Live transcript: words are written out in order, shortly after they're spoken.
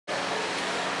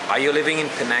Are you living in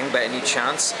Penang by any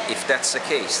chance? If that's the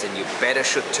case, then you better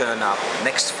should turn up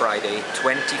next Friday,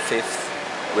 25th.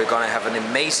 We're gonna have an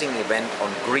amazing event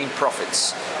on green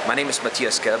profits. My name is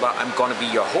Matthias Gelber. I'm gonna be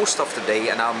your host of the day,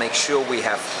 and I'll make sure we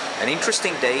have an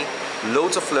interesting day,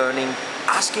 loads of learning,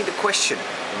 asking the question,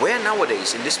 where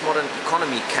nowadays in this modern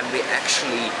economy can we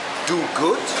actually do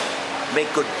good, make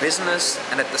good business,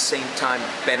 and at the same time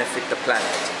benefit the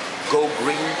planet? Go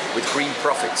green with green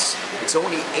profits. It's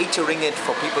only 80 ringgit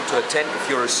for people to attend. If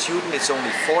you're a student, it's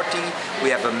only 40. We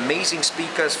have amazing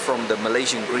speakers from the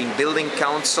Malaysian Green Building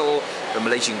Council, the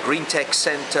Malaysian Green Tech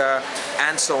Center,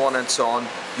 and so on and so on.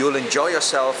 You'll enjoy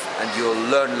yourself and you'll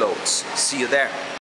learn loads. See you there.